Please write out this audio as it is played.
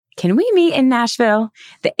Can we meet in Nashville?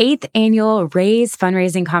 The 8th annual Raise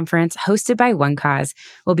fundraising conference hosted by One Cause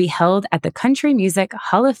will be held at the Country Music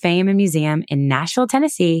Hall of Fame and Museum in Nashville,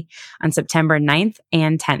 Tennessee on September 9th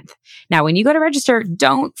and 10th. Now, when you go to register,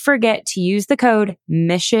 don't forget to use the code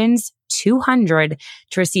MISSIONS200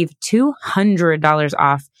 to receive $200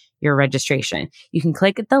 off your registration. You can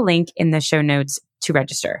click the link in the show notes to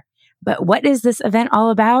register. But what is this event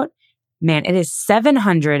all about? Man, it is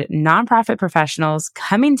 700 nonprofit professionals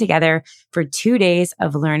coming together for 2 days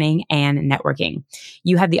of learning and networking.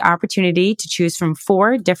 You have the opportunity to choose from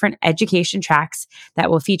 4 different education tracks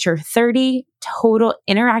that will feature 30 total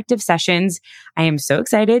interactive sessions. I am so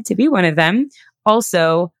excited to be one of them.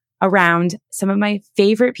 Also, around some of my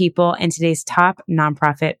favorite people and today's top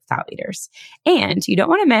nonprofit thought leaders. And you don't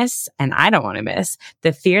want to miss, and I don't want to miss,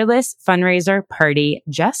 the Fearless Fundraiser Party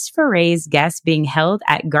Just for Raise guests being held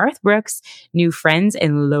at Garth Brooks' new Friends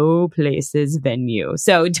in Low Places venue.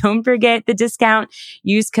 So don't forget the discount.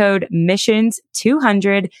 Use code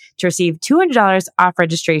MISSIONS200 to receive $200 off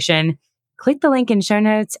registration. Click the link in show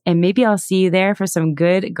notes, and maybe I'll see you there for some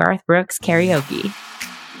good Garth Brooks karaoke.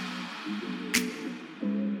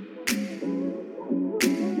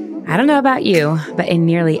 I don't know about you, but in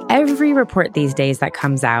nearly every report these days that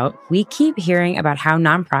comes out, we keep hearing about how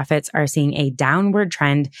nonprofits are seeing a downward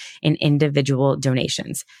trend in individual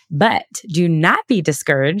donations. But do not be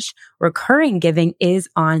discouraged. Recurring giving is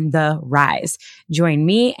on the rise. Join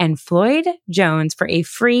me and Floyd Jones for a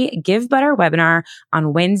free Give Butter webinar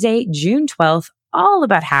on Wednesday, June 12th, all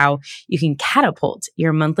about how you can catapult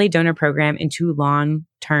your monthly donor program into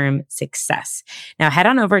long-term success. Now head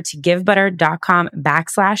on over to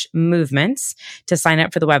givebutter.com/movements to sign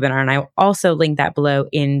up for the webinar. And I will also link that below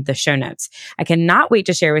in the show notes. I cannot wait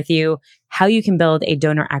to share with you how you can build a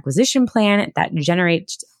donor acquisition plan that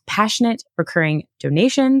generates passionate recurring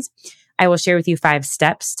donations. I will share with you 5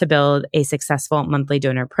 steps to build a successful monthly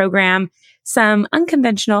donor program, some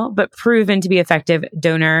unconventional but proven to be effective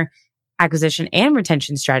donor acquisition and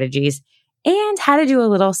retention strategies, and how to do a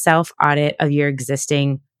little self-audit of your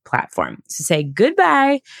existing platform. So say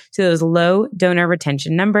goodbye to those low donor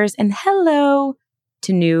retention numbers and hello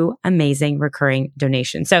to new, amazing recurring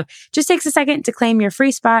donations. So just takes a second to claim your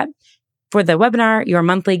free spot for the webinar, Your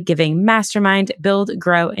Monthly Giving Mastermind, Build,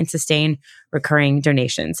 Grow, and Sustain Recurring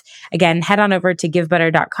Donations. Again, head on over to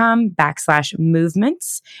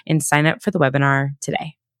givebutter.com/movements and sign up for the webinar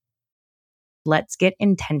today. Let's get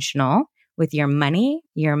intentional with your money,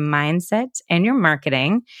 your mindset, and your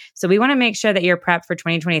marketing. So we want to make sure that you're prepped for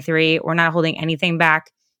 2023. We're not holding anything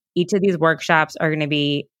back. Each of these workshops are going to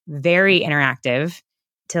be very interactive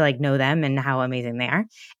to know them and how amazing they are.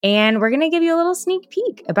 And we're going to give you a little sneak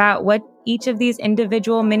peek about what each of these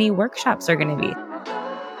individual mini workshops are going to be.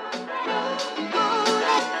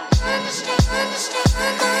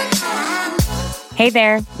 Hey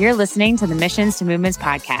there, you're listening to the Missions to Movements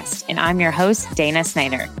podcast, and I'm your host, Dana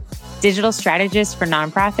Snyder, digital strategist for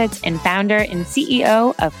nonprofits and founder and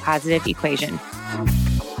CEO of Positive Equation.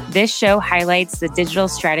 This show highlights the digital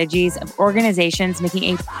strategies of organizations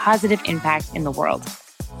making a positive impact in the world.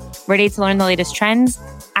 Ready to learn the latest trends,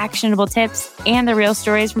 actionable tips, and the real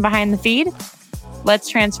stories from behind the feed? Let's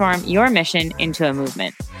transform your mission into a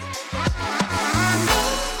movement.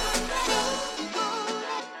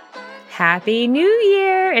 Happy New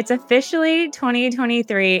Year! It's officially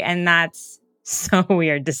 2023, and that's so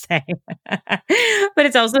weird to say, but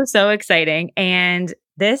it's also so exciting. And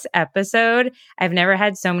this episode, I've never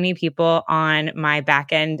had so many people on my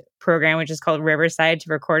backend program, which is called Riverside,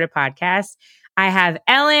 to record a podcast. I have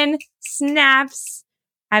Ellen, Snaps,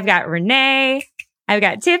 I've got Renee, I've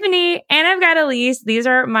got Tiffany, and I've got Elise. These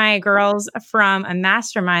are my girls from a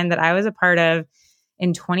mastermind that I was a part of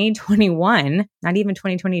in 2021, not even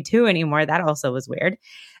 2022 anymore. That also was weird.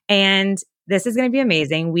 And this is going to be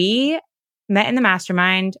amazing. We met in the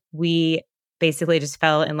mastermind. We basically just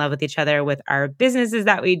fell in love with each other with our businesses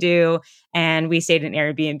that we do. And we stayed in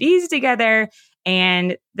Airbnbs together.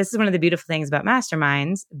 And this is one of the beautiful things about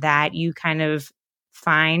masterminds, that you kind of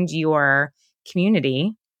find your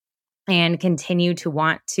community and continue to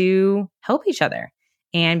want to help each other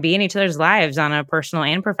and be in each other's lives on a personal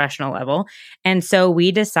and professional level. And so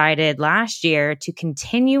we decided last year to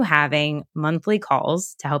continue having monthly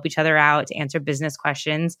calls to help each other out, to answer business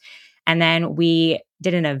questions. And then we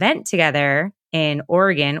did an event together in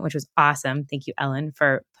Oregon, which was awesome. Thank you, Ellen,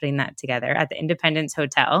 for putting that together at the Independence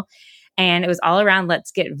Hotel. And it was all around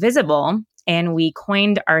Let's Get Visible. And we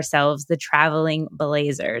coined ourselves the Traveling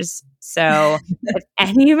Blazers. So if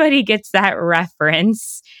anybody gets that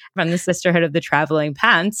reference from the Sisterhood of the Traveling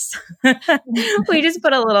Pants, we just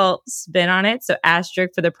put a little spin on it. So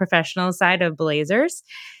asterisk for the professional side of Blazers.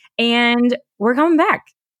 And we're coming back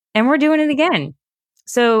and we're doing it again.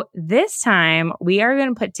 So this time we are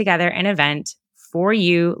going to put together an event for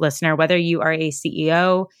you, listener, whether you are a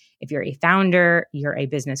CEO, if you're a founder, you're a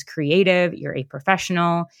business creative, you're a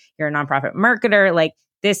professional, you're a nonprofit marketer, like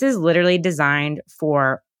this is literally designed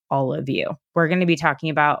for all of you. We're going to be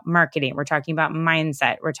talking about marketing. We're talking about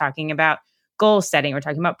mindset. We're talking about goal setting. We're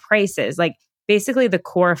talking about prices, like basically the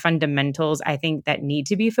core fundamentals I think that need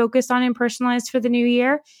to be focused on and personalized for the new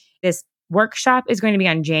year. This workshop is going to be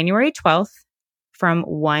on January 12th from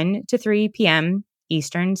 1 to 3 p.m.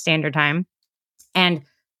 Eastern Standard Time. And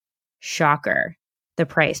shocker, the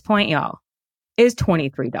price point, y'all, is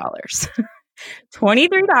 $23.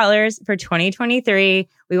 $23 for 2023.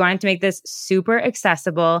 We wanted to make this super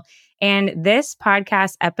accessible. And this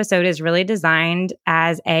podcast episode is really designed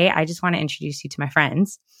as I just want to introduce you to my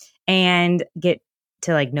friends and get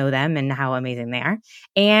to like know them and how amazing they are.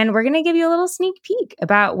 And we're going to give you a little sneak peek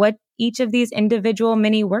about what each of these individual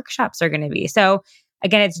mini workshops are going to be. So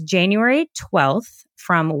again, it's January 12th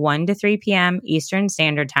from 1 to 3 p.m. Eastern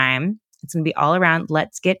Standard Time. It's going to be all around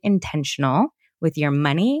let's get intentional with your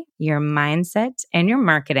money, your mindset, and your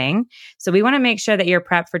marketing. So we want to make sure that you're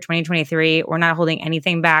prepped for 2023. We're not holding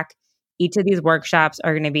anything back. Each of these workshops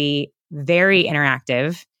are going to be very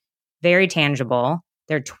interactive, very tangible.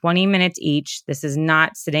 They're 20 minutes each. This is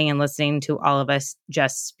not sitting and listening to all of us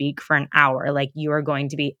just speak for an hour. Like you are going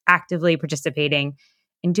to be actively participating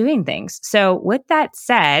in doing things. So with that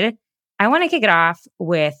said, I want to kick it off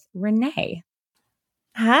with Renee.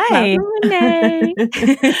 Hi. Welcome, Renee.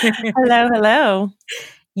 Hello.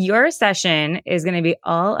 Your session is going to be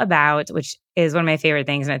all about, which is one of my favorite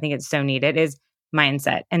things, and I think it's so needed, is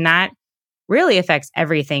mindset. And that really affects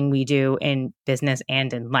everything we do in business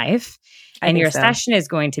and in life. And your session is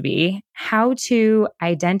going to be how to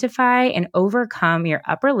identify and overcome your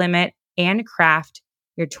upper limit and craft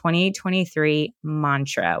your 2023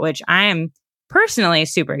 mantra, which I am personally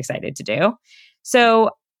super excited to do. So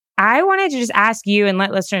I wanted to just ask you and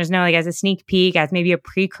let listeners know, like as a sneak peek, as maybe a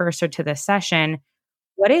precursor to the session,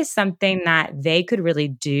 what is something that they could really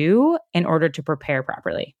do in order to prepare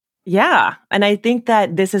properly? Yeah. And I think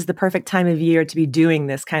that this is the perfect time of year to be doing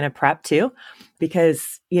this kind of prep too,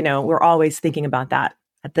 because, we're always thinking about that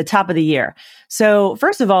at the top of the year. So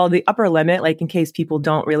first of all, the upper limit, like in case people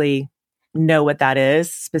don't really know what that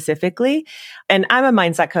is specifically. And I'm a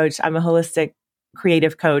mindset coach. I'm a holistic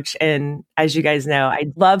creative coach. And as you guys know, I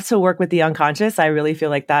love to work with the unconscious. I really feel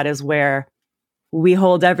like that is where we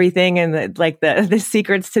hold everything and the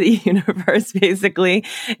secrets to the universe basically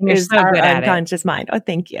is so our unconscious mind. Oh,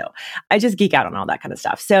 thank you. I just geek out on all that kind of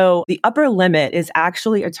stuff. So the upper limit is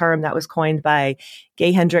actually a term that was coined by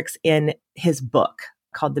Gay Hendricks in his book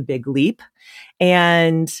called The Big Leap.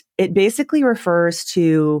 And it basically refers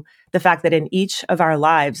to the fact that in each of our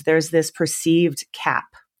lives, there's this perceived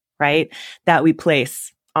cap, right? That we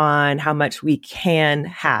place on how much we can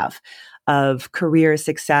have of career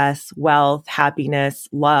success, wealth, happiness,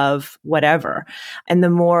 love, whatever. And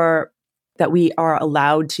the more that we are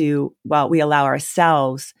allowed to, we allow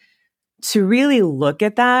ourselves to really look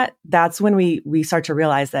at that, that's when we start to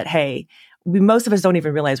realize that, hey, most of us don't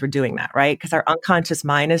even realize we're doing that, right? Because our unconscious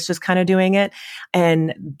mind is just kind of doing it.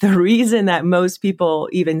 And the reason that most people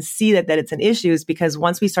even see that it's an issue is because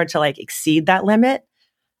once we start to exceed that limit,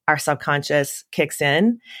 our subconscious kicks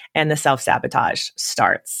in and the self-sabotage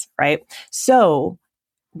starts, right? So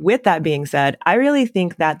with that being said, I really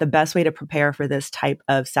think that the best way to prepare for this type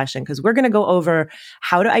of session, because we're going to go over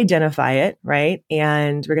how to identify it, right?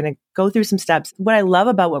 And we're going to go through some steps. What I love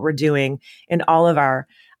about what we're doing in all of our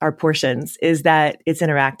portions is that it's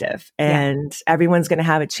interactive and everyone's going to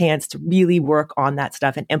have a chance to really work on that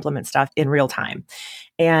stuff and implement stuff in real time.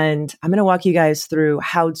 And I'm going to walk you guys through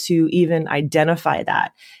how to even identify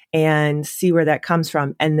that and see where that comes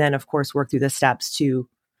from. And then, of course, work through the steps to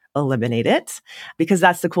eliminate it, because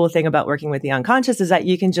that's the cool thing about working with the unconscious is that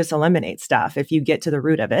you can just eliminate stuff if you get to the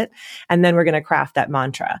root of it. And then we're going to craft that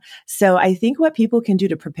mantra. So I think what people can do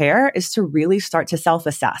to prepare is to really start to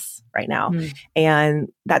self-assess right now. And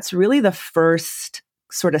that's really the first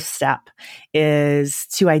sort of step, is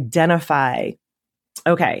to identify,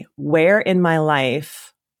 okay, where in my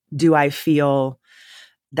life do I feel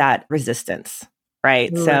that resistance,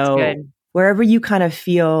 right? Ooh, so wherever you kind of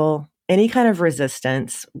feel any kind of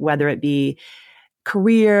resistance, whether it be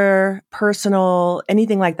career, personal,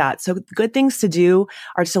 anything like that. So good things to do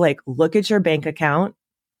are to look at your bank account,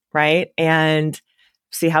 right? And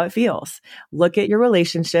see how it feels. Look at your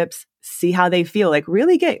relationships, see how they feel.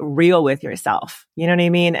 Really get real with yourself. You know what I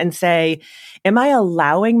mean? And say, am I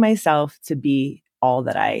allowing myself to be all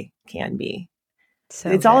that I can be?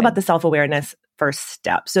 It's all about the self-awareness first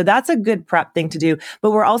step. So that's a good prep thing to do. But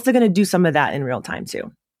we're also going to do some of that in real time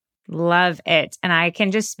too. Love it. And I can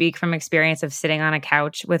just speak from experience of sitting on a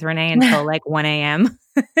couch with Renee until like 1 a.m.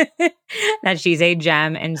 that she's a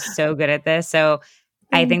gem and so good at this. So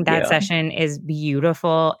I think that session is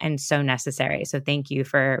beautiful and so necessary. So thank you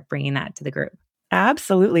for bringing that to the group.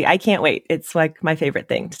 Absolutely. I can't wait. It's like my favorite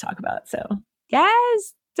thing to talk about. So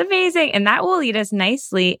yes, it's amazing. And that will lead us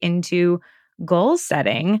nicely into goal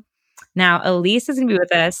setting. Now, Elise is going to be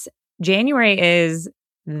with us. January is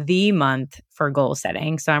the month for goal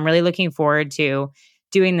setting. So I'm really looking forward to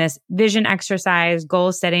doing this vision exercise,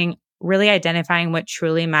 goal setting, really identifying what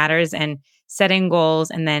truly matters and setting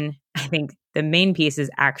goals. And then I think the main piece is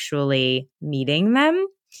actually meeting them.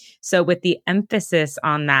 So with the emphasis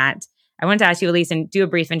on that, I want to ask you, Elise, and do a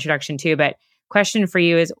brief introduction too, but question for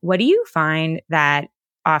you is, what do you find that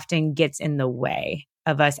often gets in the way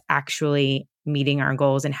of us actually meeting our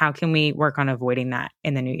goals, and how can we work on avoiding that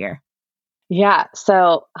in the new year? Yeah.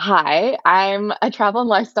 So, hi, I'm a travel and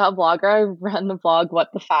lifestyle blogger. I run the blog What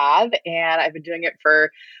the Fab, and I've been doing it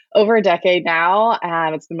for over a decade now.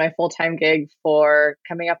 It's been my full-time gig for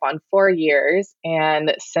coming up on 4 years.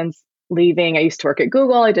 And since leaving, I used to work at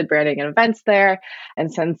Google. I did branding and events there.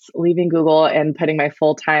 And since leaving Google and putting my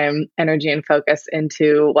full-time energy and focus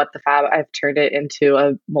into What the Fab, I've turned it into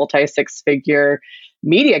a multi-six-figure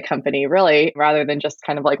media company, really, rather than just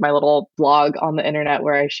kind of like my little blog on the internet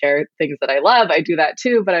where I share things that I love. I do that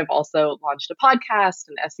too, but I've also launched a podcast,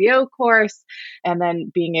 an SEO course, and then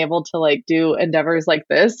being able to like do endeavors like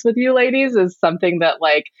this with you ladies is something that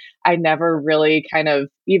like I never really kind of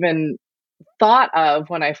even thought of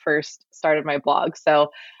when I first started my blog. So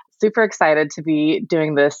super excited to be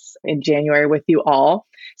doing this in January with you all.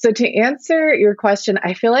 So to answer your question,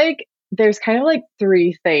 I feel like there's kind of like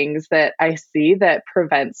three things that I see that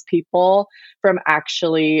prevents people from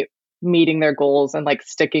actually meeting their goals and like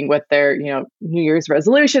sticking with their, New Year's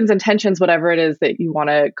resolutions, intentions, whatever it is that you want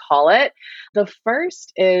to call it. The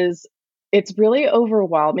first is it's really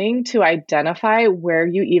overwhelming to identify where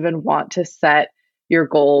you even want to set your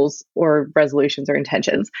goals or resolutions or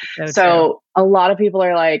intentions. So a lot of people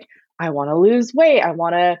are like, I want to lose weight. I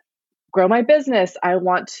want to grow my business. I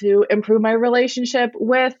want to improve my relationship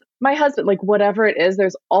with my husband, like whatever it is,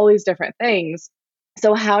 there's all these different things.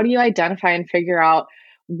 So how do you identify and figure out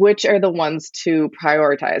which are the ones to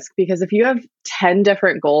prioritize? Because if you have 10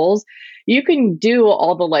 different goals, you can do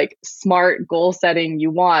all the like smart goal setting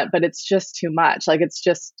you want, but it's just too much. Like it's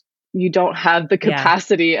just, you don't have the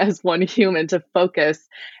capacity as one human to focus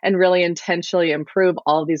and really intentionally improve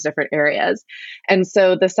all of these different areas. And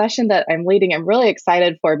so the session that I'm leading, I'm really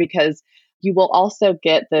excited for because you will also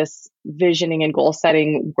get this visioning and goal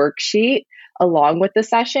setting worksheet along with the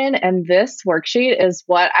session. And this worksheet is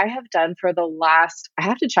what I have done for the last, I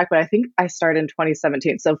have to check, but I think I started in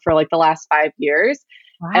 2017. So for like the last 5 years,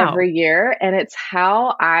 every year. And it's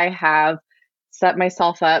how I have set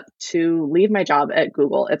myself up to leave my job at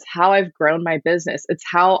Google. It's how I've grown my business. It's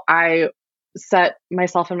how I set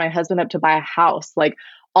myself and my husband up to buy a house. Like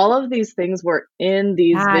all of these things were in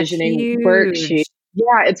these visioning worksheets.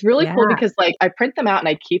 Yeah, it's really cool because like I print them out and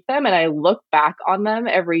I keep them and I look back on them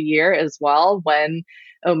every year as well. When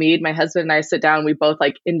Omid, my husband, and I sit down, we both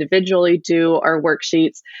like individually do our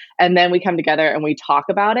worksheets and then we come together and we talk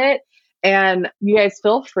about it. And you guys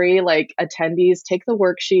feel free, like attendees, take the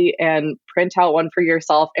worksheet and print out one for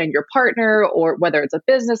yourself and your partner, or whether it's a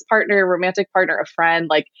business partner, romantic partner, a friend,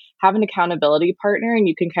 like have an accountability partner and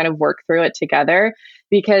you can kind of work through it together.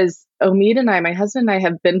 Because Omid and I, my husband and I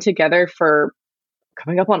have been together for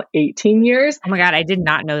coming up on 18 years. Oh my God, I did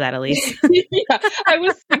not know that, Elise. Yeah, I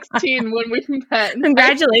was 16 when we met.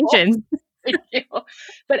 Congratulations. Thank you.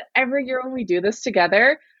 But every year when we do this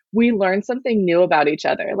together, we learn something new about each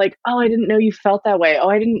other. Like, oh, I didn't know you felt that way. Oh,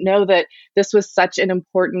 I didn't know that this was such an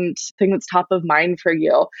important thing that's top of mind for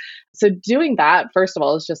you. So doing that, first of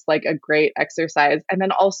all, is just like a great exercise. And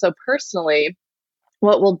then also personally,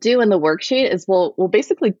 what we'll do in the worksheet is we'll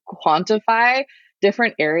basically quantify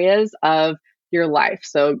different areas of your life.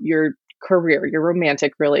 So your career, your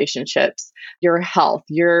romantic relationships, your health,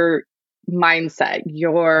 your mindset,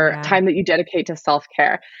 your time that you dedicate to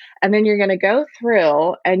self-care. And then you're going to go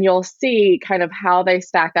through and you'll see kind of how they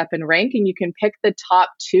stack up in rank, and you can pick the top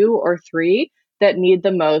 2 or 3 that need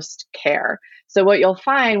the most care. So what you'll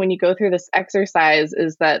find when you go through this exercise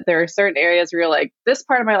is that there are certain areas where you're like, this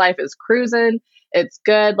part of my life is cruising. It's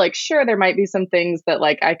good. Like, sure, there might be some things that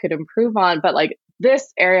like I could improve on, but like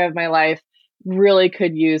this area of my life really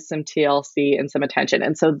could use some TLC and some attention.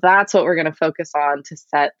 And so that's what we're going to focus on to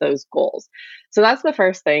set those goals. So that's the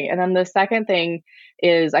first thing. And then the second thing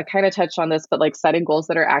is, I kind of touched on this, but like setting goals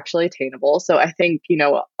that are actually attainable. So I think,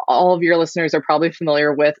 all of your listeners are probably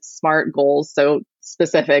familiar with SMART goals. So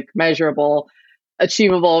specific, measurable,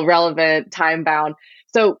 achievable, relevant, time bound.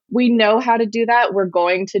 So we know how to do that. We're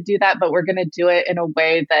going to do that, but we're going to do it in a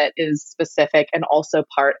way that is specific and also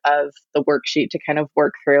part of the worksheet to kind of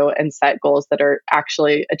work through and set goals that are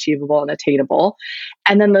actually achievable and attainable.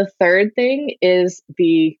 And then the third thing is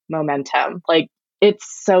the momentum. Like, it's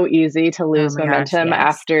so easy to lose momentum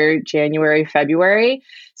after January, February.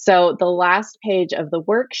 So the last page of the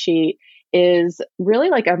worksheet is really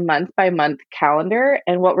like a month by month calendar.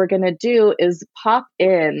 And what we're going to do is pop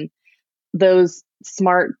in those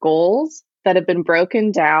SMART goals that have been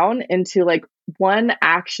broken down into like one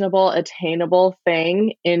actionable, attainable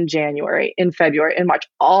thing in January, in February, in March,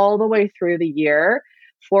 all the way through the year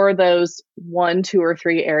for those 1, 2, or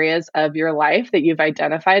 3 areas of your life that you've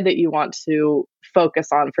identified that you want to focus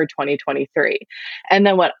on for 2023. And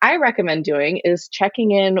then what I recommend doing is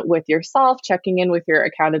checking in with yourself, checking in with your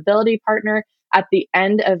accountability partner at the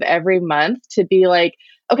end of every month to be like,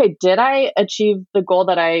 okay, did I achieve the goal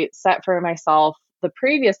that I set for myself the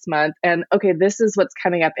previous month? And okay, this is what's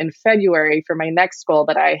coming up in February for my next goal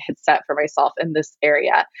that I had set for myself in this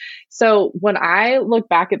area. So when I look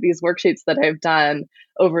back at these worksheets that I've done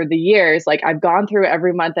over the years, like I've gone through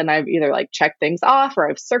every month and I've either like checked things off or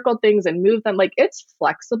I've circled things and moved them. Like, it's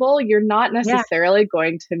flexible. You're not necessarily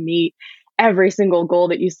going to meet every single goal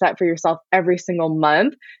that you set for yourself every single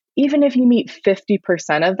month. Even if you meet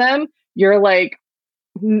 50% of them, you're like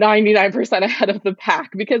 99% ahead of the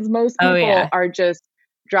pack, because most people are just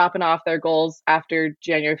dropping off their goals after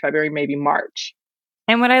January, February, maybe March.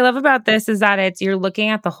 And what I love about this is that you're looking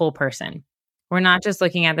at the whole person. We're not just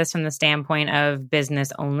looking at this from the standpoint of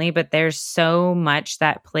business only, but there's so much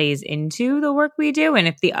that plays into the work we do. And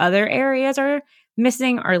if the other areas are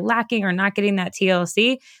missing or lacking or not getting that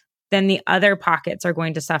TLC, then the other pockets are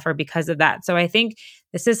going to suffer because of that. So I think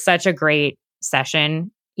this is such a great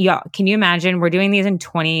session. Y'all, can you imagine? We're doing these in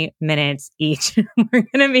 20 minutes each. When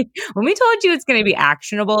we told you it's going to be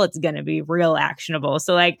actionable, it's going to be real actionable.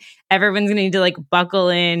 So like, everyone's going to need to like buckle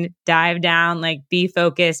in, dive down, like be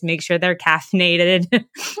focused, make sure they're caffeinated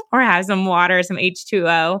or have some water, some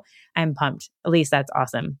H2O. I'm pumped. Elise, that's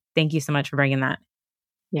awesome. Thank you so much for bringing that.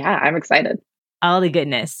 Yeah, I'm excited. All the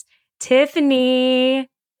goodness. Tiffany.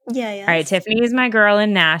 Yeah. All right. Tiffany is my girl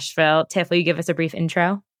in Nashville. Tiff, will you give us a brief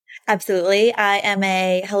intro? Absolutely. I am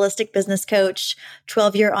a holistic business coach,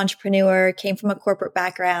 12-year entrepreneur, came from a corporate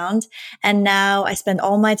background, and now I spend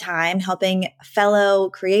all my time helping fellow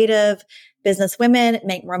creative business women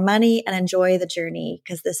make more money and enjoy the journey,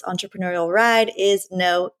 because this entrepreneurial ride is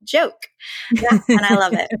no joke. And I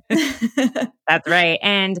love it. That's right.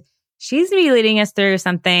 And she's going to be leading us through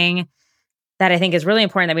something that I think is really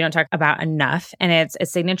important that we don't talk about enough. And it's a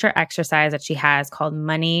signature exercise that she has called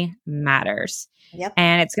Money Matters. Yep.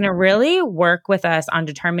 And it's going to really work with us on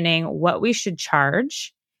determining what we should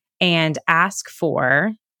charge and ask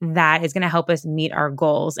for that is going to help us meet our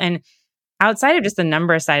goals. And outside of just the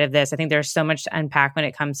number side of this, I think there's so much to unpack when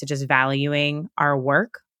it comes to just valuing our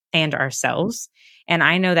work and ourselves. And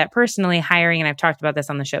I know that personally, hiring, and I've talked about this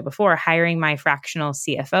on the show before, hiring my fractional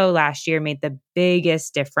CFO last year made the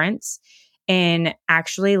biggest difference in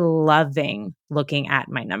actually loving looking at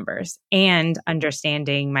my numbers and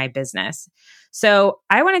understanding my business. So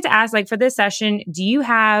I wanted to ask, like, for this session, do you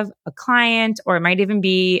have a client, or it might even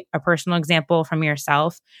be a personal example from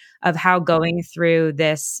yourself of how going through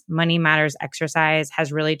this Money Matters exercise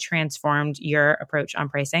has really transformed your approach on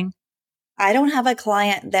pricing? I don't have a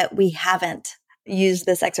client that we haven't used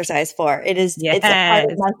this exercise for. It's a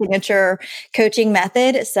part of my signature coaching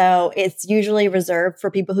method. So it's usually reserved for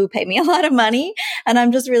people who pay me a lot of money. And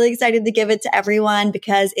I'm just really excited to give it to everyone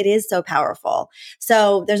because it is so powerful.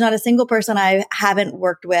 So there's not a single person I haven't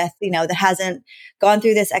worked with, that hasn't gone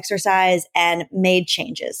through this exercise and made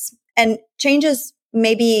changes. And changes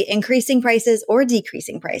maybe increasing prices or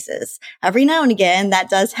decreasing prices. Every now and again, that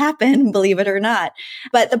does happen, believe it or not.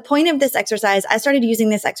 But the point of this exercise, I started using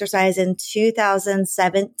this exercise in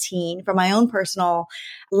 2017 for my own personal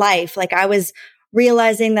life. Like, I was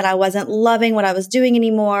realizing that I wasn't loving what I was doing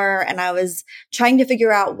anymore, and I was trying to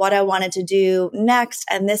figure out what I wanted to do next.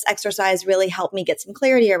 And this exercise really helped me get some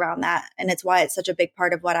clarity around that. And it's why it's such a big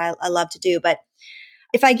part of what I love to do. But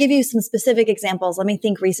if I give you some specific examples, let me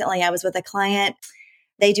think. Recently, I was with a client.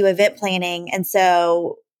 They do event planning. And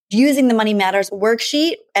so using the Money Matters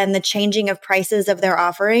worksheet and the changing of prices of their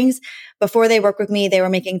offerings. Before they work with me, they were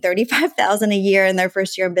making $35,000 a year in their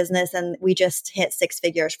first year of business. And we just hit six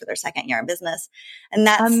figures for their second year of business. And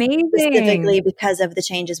that's amazing. Specifically because of the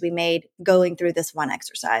changes we made going through this one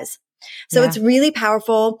exercise. So it's really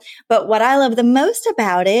powerful. But what I love the most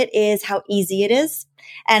about it is how easy it is.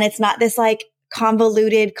 And it's not this like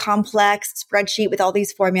convoluted, complex spreadsheet with all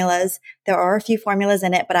these formulas. There are a few formulas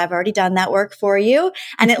in it, but I've already done that work for you.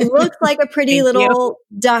 And it looks like a pretty little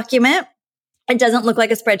document. It doesn't look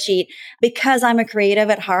like a spreadsheet because I'm a creative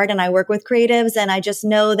at heart and I work with creatives. And I just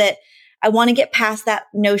know that I want to get past that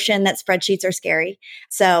notion that spreadsheets are scary.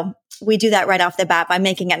 So we do that right off the bat by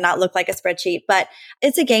making it not look like a spreadsheet, but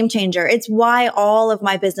it's a game changer. It's why all of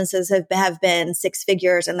my businesses have been six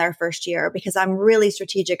figures in their first year, because I'm really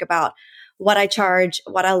strategic about what I charge,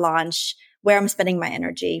 what I launch, where I'm spending my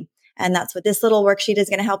energy. And that's what this little worksheet is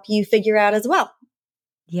going to help you figure out as well.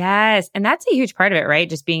 Yes. And that's a huge part of it, right?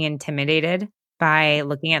 Just being intimidated by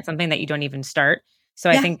looking at something that you don't even start. So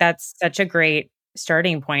I think that's such a great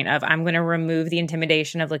starting point of I'm going to remove the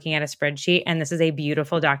intimidation of looking at a spreadsheet. And this is a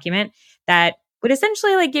beautiful document that would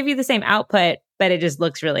essentially like give you the same output, but it just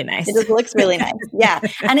looks really nice. It just looks really nice. Yeah.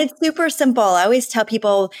 And it's super simple. I always tell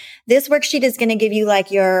people this worksheet is going to give you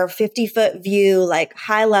like your 50-foot view, like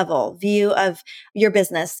high level view of your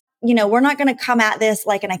business. You know, we're not going to come at this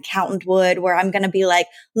like an accountant would, where I'm going to be like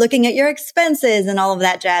looking at your expenses and all of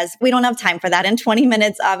that jazz. We don't have time for that in 20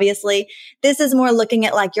 minutes, obviously. This is more looking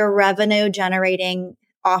at like your revenue generating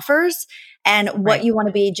offers and what you want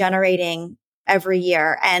to be generating every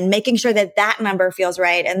year and making sure that that number feels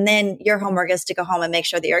right. And then your homework is to go home and make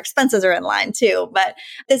sure that your expenses are in line too. But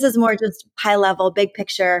this is more just high level, big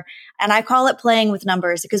picture. And I call it playing with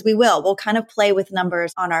numbers because we'll kind of play with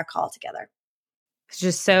numbers on our call together. It's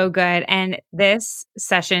just so good. And this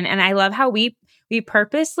session, and I love how we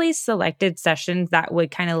purposely selected sessions that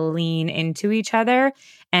would kind of lean into each other.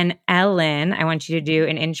 And Ellen, I want you to do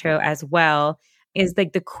an intro as well, is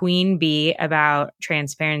like the queen bee about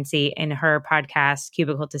transparency in her podcast,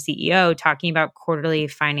 Cubicle to CEO, talking about quarterly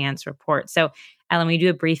finance reports. So Ellen, will you do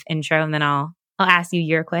a brief intro and then I'll ask you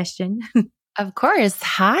your question? Of course.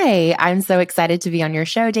 Hi, I'm so excited to be on your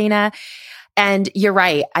show, Dana. And you're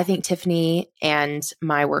right. I think Tiffany and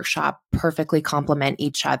my workshop perfectly complement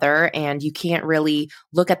each other. And you can't really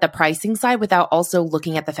look at the pricing side without also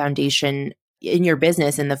looking at the foundation in your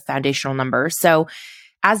business and the foundational numbers. So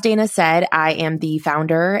as Dana said, I am the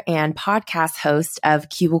founder and podcast host of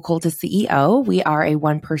Cubicle to CEO. We are a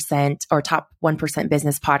 1% or top 1%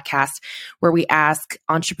 business podcast where we ask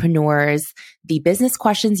entrepreneurs the business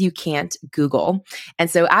questions you can't Google.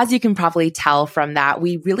 And so as you can probably tell from that,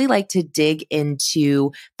 we really like to dig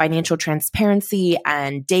into financial transparency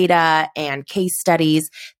and data and case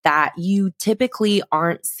studies that you typically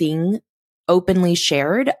aren't seeing openly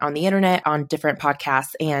shared on the internet, on different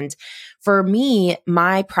podcasts. And for me,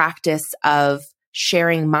 my practice of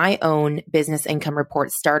sharing my own business income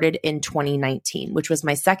report started in 2019, which was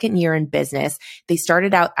my second year in business. They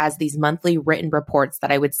started out as these monthly written reports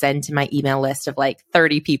that I would send to my email list of like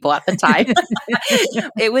 30 people at the time.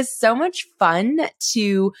 It was so much fun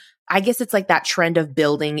I guess it's like that trend of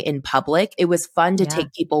building in public. It was fun to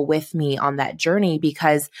take people with me on that journey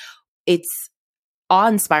because it's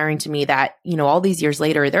awe-inspiring to me that, you know, all these years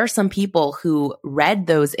later, there are some people who read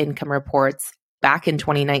those income reports back in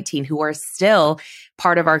 2019 who are still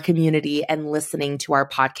part of our community and listening to our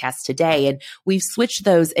podcast today. And we've switched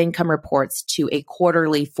those income reports to a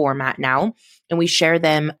quarterly format now, and we share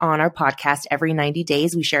them on our podcast every 90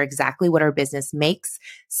 days. We share exactly what our business makes,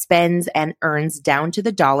 spends, and earns down to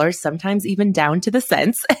the dollars, sometimes even down to the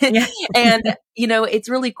cents. And, you know, it's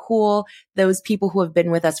really cool. Those people who have been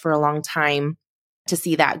with us for a long time to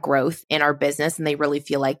see that growth in our business and they really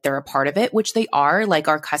feel like they're a part of it, which they are. Like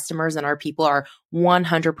our customers and our people are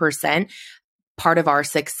 100% part of our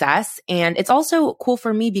success. And it's also cool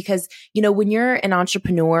for me because, you know, when you're an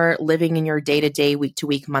entrepreneur living in your day-to-day,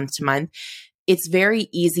 week-to-week, month-to-month, it's very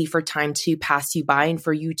easy for time to pass you by and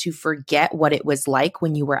for you to forget what it was like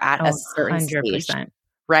when you were at a certain 100%. Stage.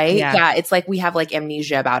 Right? Yeah. It's like we have like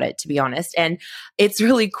amnesia about it, to be honest. And it's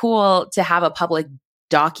really cool to have a public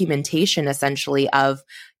documentation essentially of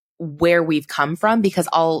where we've come from, because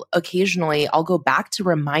I'll go back to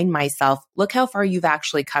remind myself, look how far you've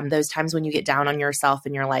actually come. Those times when you get down on yourself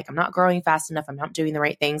and you're like, I'm not growing fast enough. I'm not doing the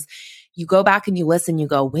right things. You go back and you listen, you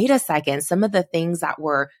go, wait a second. Some of the things that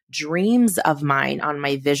were dreams of mine on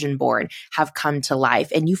my vision board have come to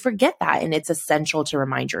life, and you forget that. And it's essential to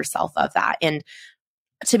remind yourself of that. And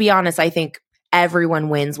to be honest, I think everyone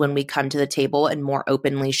wins when we come to the table and more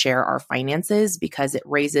openly share our finances because it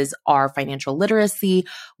raises our financial literacy.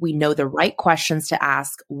 We know the right questions to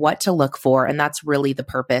ask, what to look for. And that's really the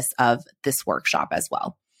purpose of this workshop as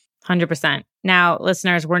well. 100%. Now,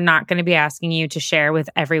 listeners, we're not going to be asking you to share with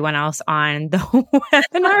everyone else on the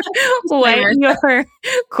webinar what your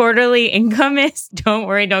quarterly income is. Don't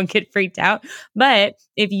worry, don't get freaked out. But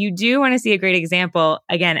if you do want to see a great example,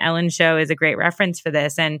 again, Ellen's show is a great reference for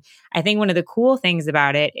this. And I think one of the cool things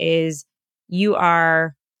about it is you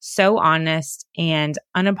are so honest and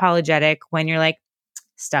unapologetic when you're like,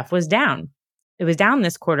 stuff was down. It was down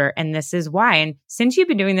this quarter, and this is why. And since you've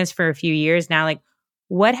been doing this for a few years now, like,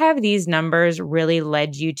 what have these numbers really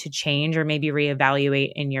led you to change or maybe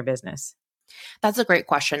reevaluate in your business? That's a great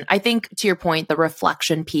question. I think to your point, the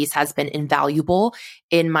reflection piece has been invaluable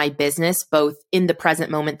in my business, both in the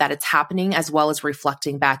present moment that it's happening, as well as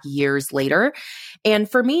reflecting back years later.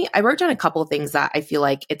 And for me, I wrote down a couple of things that I feel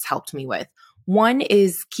like it's helped me with. One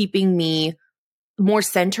is keeping me more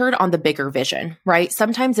centered on the bigger vision, right?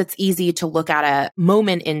 Sometimes it's easy to look at a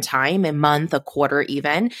moment in time, a month, a quarter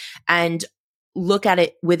even, and look at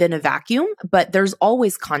it within a vacuum, but there's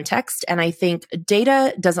always context. And I think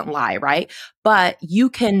data doesn't lie, right? But you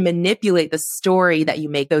can manipulate the story that you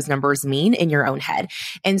make those numbers mean in your own head.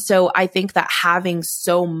 And so I think that having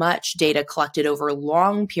so much data collected over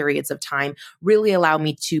long periods of time really allow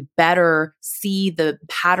me to better see the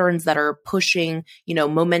patterns that are pushing,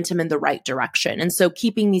 momentum in the right direction. And so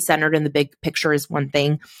keeping me centered in the big picture is one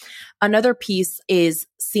thing. Another piece is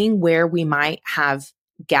seeing where we might have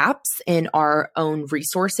gaps in our own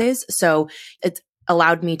resources. So it's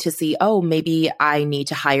allowed me to see, maybe I need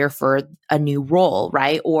to hire for a new role,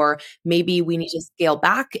 right? Or maybe we need to scale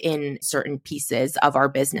back in certain pieces of our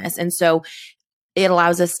business. And so it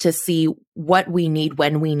allows us to see what we need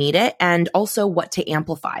when we need it and also what to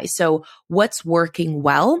amplify. So what's working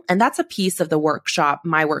well. And that's a piece of the workshop,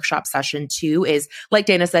 my workshop session too, is like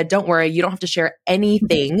Dana said, don't worry, you don't have to share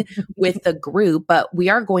anything with the group, but we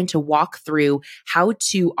are going to walk through how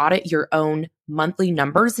to audit your own monthly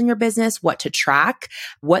numbers in your business, what to track,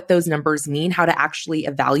 what those numbers mean, how to actually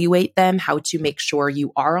evaluate them, how to make sure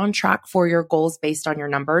you are on track for your goals based on your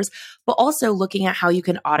numbers, but also looking at how you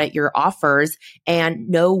can audit your offers and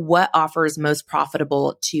know what offer is most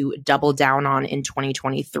profitable to double down on in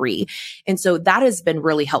 2023. And so that has been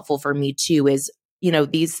really helpful for me too, is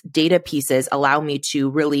these data pieces allow me to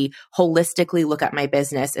really holistically look at my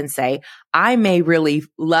business and say, I may really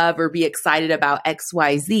love or be excited about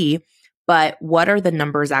XYZ, but what are the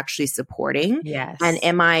numbers actually supporting? Yes. And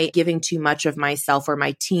am I giving too much of myself or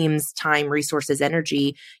my team's time, resources,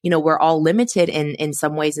 energy? We're all limited in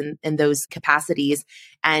some ways in those capacities.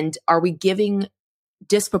 And are we giving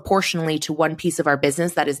disproportionately to one piece of our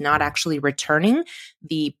business that is not actually returning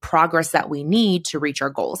the progress that we need to reach our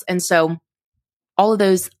goals? And so all of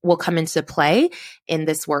those will come into play in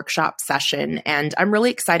this workshop session. And I'm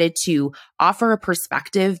really excited to offer a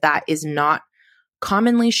perspective that is not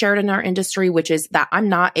commonly shared in our industry, which is that I'm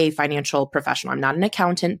not a financial professional. I'm not an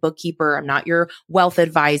accountant, bookkeeper. I'm not your wealth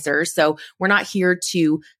advisor. So we're not here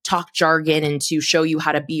to talk jargon and to show you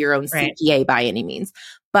how to be your own CPA by any means.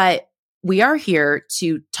 But we are here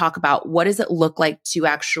to talk about what does it look like to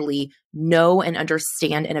actually know and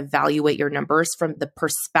understand and evaluate your numbers from the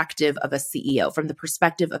perspective of a CEO, from the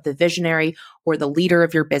perspective of the visionary or the leader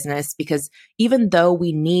of your business. Because even though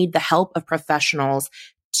we need the help of professionals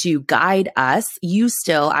to guide us, you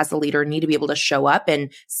still as a leader need to be able to show up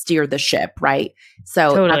and steer the ship, right?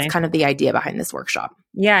 So Totally. That's kind of the idea behind this workshop.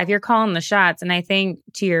 Yeah, if you're calling the shots. And I think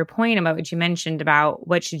to your point about what you mentioned about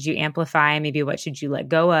what should you amplify, maybe what should you let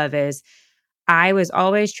go of, is I was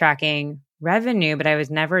always tracking revenue, but I was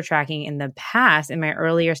never tracking in the past, in my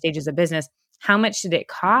earlier stages of business, how much did it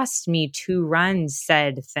cost me to run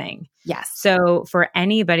said thing? Yes. So for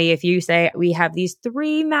anybody, if you say we have these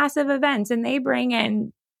 3 massive events and they bring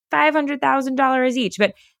in $500,000 each,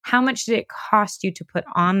 but how much did it cost you to put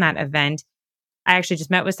on that event? I actually just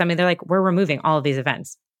met with somebody. They're like, we're removing all of these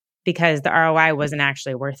events because the ROI wasn't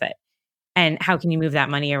actually worth it. And how can you move that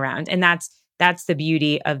money around? And that's the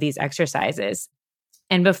beauty of these exercises.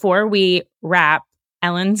 And before we wrap,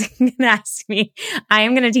 Ellen's going to ask me, I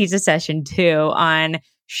am going to teach a session 2 on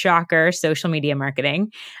shocker social media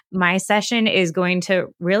marketing. My session is going to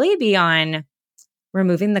really be on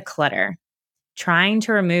removing the clutter, trying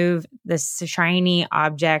to remove this shiny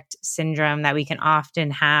object syndrome that we can often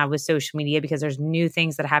have with social media because there's new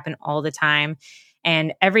things that happen all the time.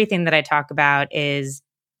 And everything that I talk about is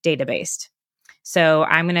data-based. So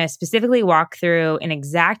I'm going to specifically walk through an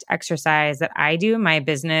exact exercise that I do in my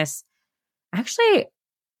business, actually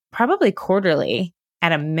probably quarterly.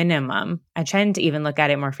 at a minimum. I tend to even look at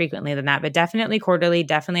it more frequently than that, but definitely quarterly,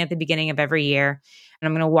 definitely at the beginning of every year. And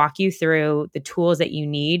I'm going to walk you through the tools that you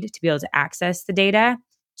need to be able to access the data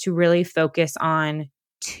to really focus on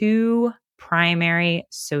 2 primary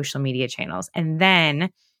social media channels. And then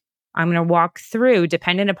I'm going to walk through,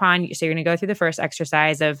 dependent upon, so you're going to go through the first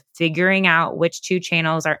exercise of figuring out which 2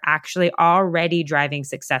 channels are actually already driving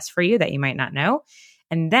success for you that you might not know.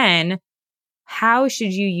 And then how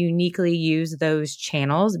should you uniquely use those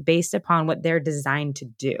channels based upon what they're designed to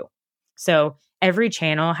do? So every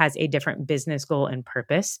channel has a different business goal and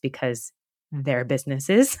purpose because they're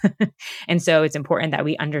businesses. And so it's important that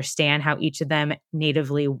we understand how each of them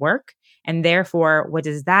natively work. And therefore, what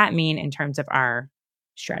does that mean in terms of our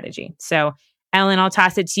strategy? So Ellen, I'll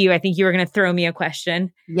toss it to you. I think you were going to throw me a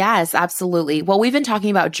question. Yes, absolutely. Well, we've been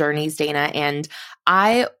talking about journeys, Dana, and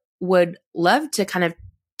I would love to kind of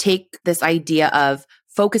take this idea of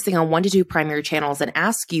focusing on 1 to 2 primary channels and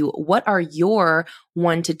ask you, what are your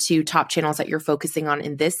 1 to 2 top channels that you're focusing on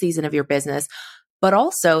in this season of your business? But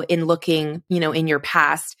also in looking, in your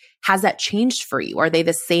past, has that changed for you? Are they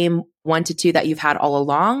the same 1 to 2 that you've had all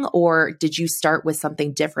along? Or did you start with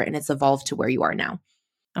something different and it's evolved to where you are now?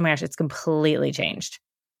 Oh my gosh, it's completely changed.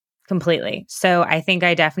 Completely. So I think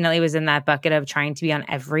I definitely was in that bucket of trying to be on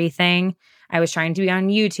everything. I was trying to be on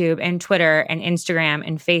YouTube and Twitter and Instagram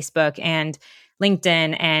and Facebook and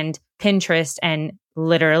LinkedIn and Pinterest and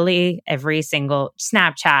literally every single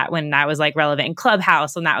Snapchat when that was like relevant, and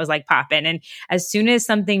Clubhouse when that was like popping. And as soon as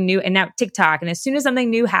something new, and now TikTok, and as soon as something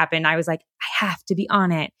new happened, I was like, I have to be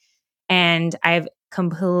on it. And I've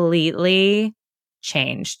completely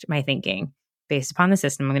changed my thinking based upon the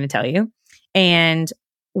system I'm going to tell you. And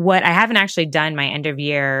what I haven't actually done my end of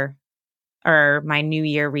year or my new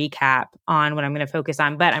year recap on what I'm going to focus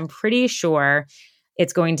on, but I'm pretty sure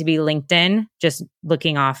it's going to be LinkedIn. Just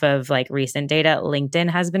looking off of like recent data, LinkedIn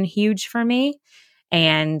has been huge for me.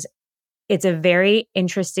 And it's a very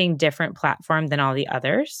interesting, different platform than all the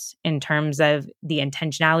others in terms of the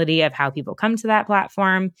intentionality of how people come to that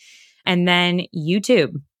platform. And then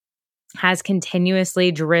YouTube has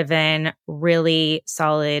continuously driven really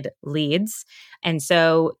solid leads. And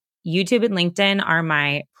so YouTube and LinkedIn are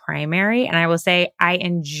my primary. And I will say I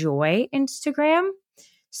enjoy Instagram.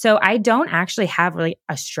 So I don't actually have really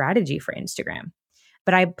a strategy for Instagram,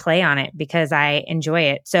 but I play on it because I enjoy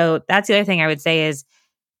it. So that's the other thing I would say is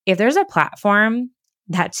if there's a platform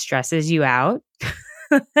that stresses you out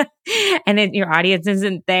and your audience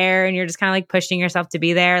isn't there and you're just kind of like pushing yourself to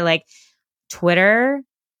be there, like Twitter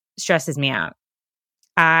stresses me out.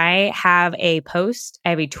 I have a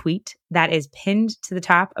tweet that is pinned to the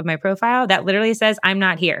top of my profile that literally says, I'm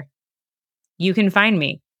not here. You can find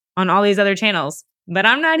me on all these other channels, but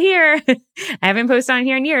I'm not here. I haven't posted on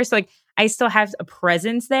here in years. So like I still have a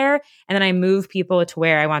presence there. And then I move people to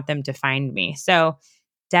where I want them to find me. So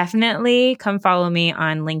definitely come follow me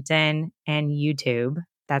on LinkedIn and YouTube.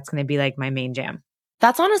 That's going to be like my main jam.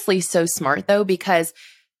 That's honestly so smart though, because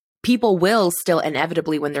people will still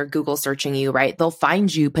inevitably, when they're Google searching you, right? They'll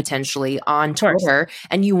find you potentially on Twitter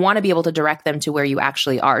and you want to be able to direct them to where you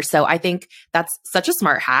actually are. So I think that's such a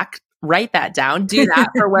smart hack. Write that down. Do that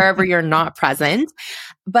for wherever you're not present.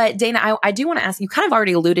 But Dana, I do want to ask, you kind of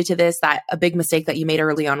already alluded to this, that a big mistake that you made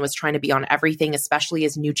early on was trying to be on everything, especially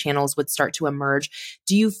as new channels would start to emerge.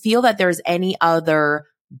 Do you feel that there's any other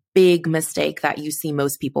big mistake that you see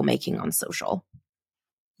most people making on social?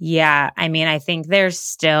 Yeah. I mean, I think there's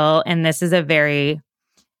still, and this is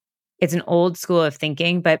it's an old school of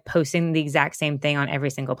thinking, but posting the exact same thing on every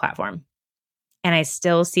single platform. And I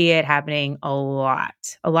still see it happening a lot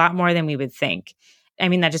more than we would think. I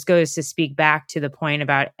mean, that just goes to speak back to the point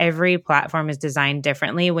about every platform is designed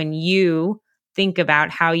differently. When you think about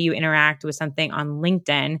how you interact with something on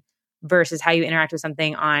LinkedIn versus how you interact with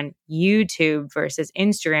something on YouTube versus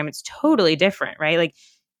Instagram, it's totally different, right? Like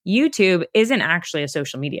YouTube isn't actually a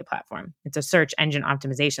social media platform. It's a search engine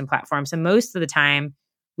optimization platform. So most of the time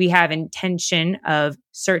we have intention of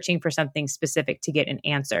searching for something specific to get an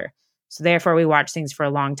answer. So therefore we watch things for a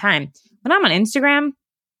long time. When I'm on Instagram,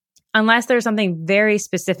 unless there's something very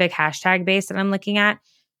specific hashtag based that I'm looking at,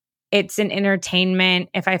 it's an entertainment.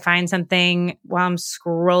 If I find something while I'm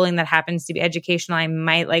scrolling that happens to be educational, I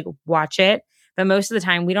might like watch it. But most of the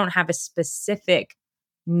time we don't have a specific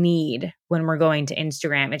need when we're going to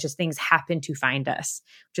Instagram. It's just things happen to find us,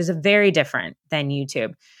 which is very different than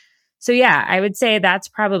YouTube. So yeah, I would say that's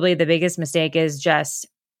probably the biggest mistake is just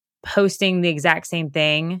posting the exact same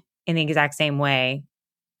thing in the exact same way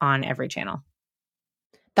on every channel.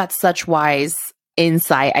 That's such wise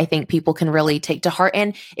insight I think people can really take to heart.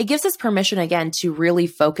 And it gives us permission again to really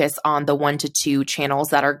focus on the 1 to 2 channels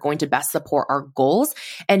that are going to best support our goals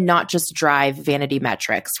and not just drive vanity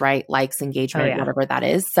metrics, right? Likes, engagement, whatever that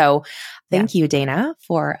is. So thank you, Dana,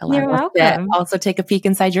 for allowing us to also take a peek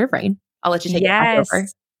inside your brain. I'll let you take it back over.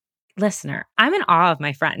 Listener, I'm in awe of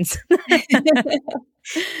my friends.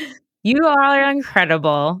 You all are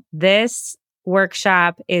incredible. This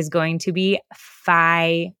workshop is going to be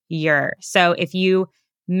fire. So if you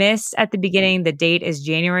missed at the beginning, the date is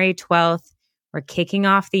January 12th. We're kicking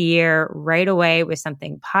off the year right away with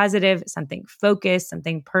something positive, something focused,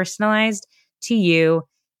 something personalized to you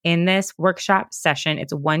in this workshop session.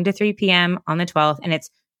 It's 1 to 3 p.m. on the 12th, and it's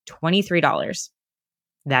 $23.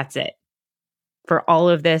 That's it for all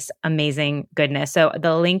of this amazing goodness. So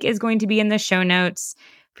the link is going to be in the show notes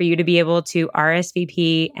for you to be able to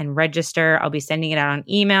RSVP and register. I'll be sending it out on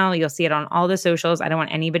email. You'll see it on all the socials. I don't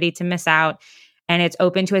want anybody to miss out. And it's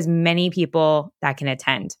open to as many people that can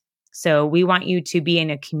attend. So we want you to be in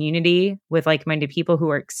a community with like-minded people who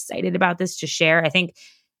are excited about this to share. I think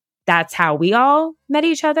that's how we all met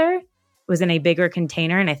each other, was in a bigger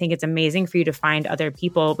container. And I think it's amazing for you to find other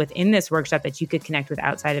people within this workshop that you could connect with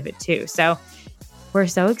outside of it too. So we're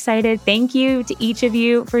so excited. Thank you to each of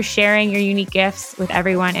you for sharing your unique gifts with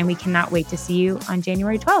everyone. And we cannot wait to see you on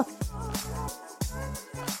January 12th.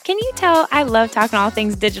 Can you tell I love talking all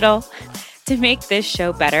things digital? To make this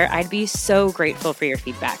show better, I'd be so grateful for your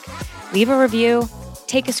feedback. Leave a review,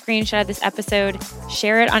 take a screenshot of this episode,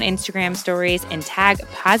 share it on Instagram stories, and tag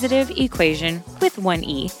Positive Equation with 1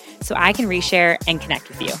 E so I can reshare and connect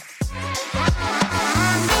with you.